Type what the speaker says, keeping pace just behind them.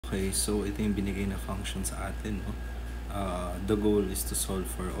Okay, so ito yung binigay na function sa atin, no? The goal is to solve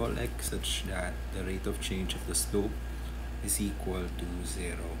for all x such that the rate of change of the slope is equal to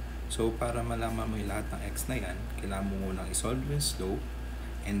 0. So, para malaman mo yung lahat ng x na yan, kailangan mo munang isolve yung slope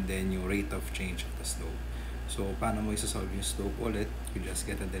and then yung rate of change of the slope. So, paano mo isosolve yung slope ulit? You just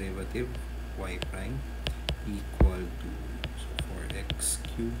get a derivative, y prime equal to, so 4x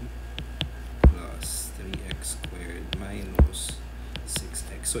cubed plus 3x squared minus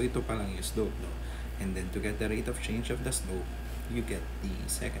 6x. So, ito pa lang yung slope, no? And then, to get the rate of change of the slope, you get the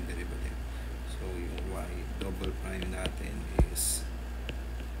second derivative. So, yung y double prime natin is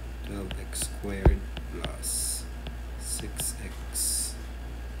 12x squared plus 6x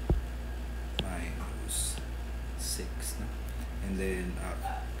minus 6. No? And then,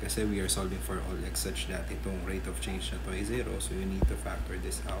 kasi we are solving for all x such that itong rate of change na to ay 0, so you need to factor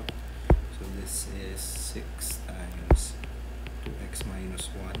this out. So, this is 6 times 2x minus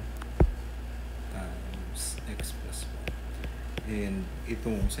 1 times x plus 1. And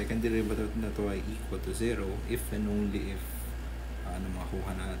itong second derivative na to ay equal to 0 if and only if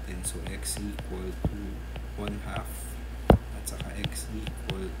makuha natin. So, x equal to 1/2 at saka x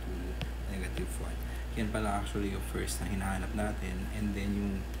equal to negative 1. Yan pala actually yung first na hinahanap natin. And then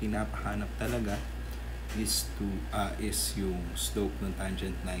yung pinapahanap talaga is yung slope ng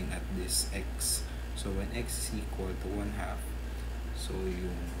tangent line at this x. So, when x is equal to 1/2, so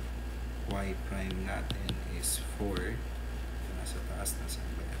yung y prime natin is 4. Nasa taas, nasa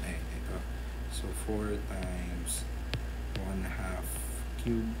ito. So, 4 times 1/2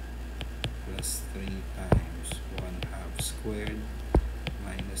 cubed plus 3 times 1/2 squared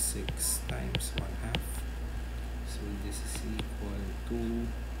minus 6 times 1/2. So, this is equal to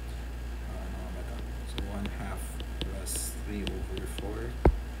so 1/2 plus 3 over 4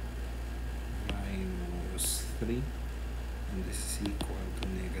 minus 3, and this is equal to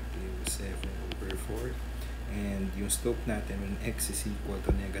negative 7 over 4. And yung slope natin when x is equal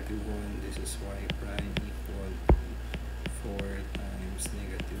to negative 1, this is y prime equal to 4 times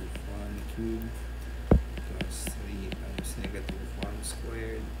negative 1 cubed plus 3 times negative 1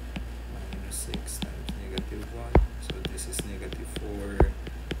 squared minus 6 times negative 1. So this is negative 4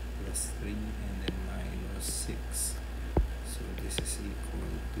 plus 3 and then minus 6. So this is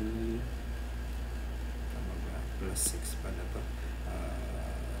equal to plus 6 pala to.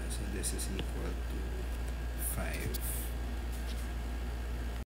 So this is equal to 5.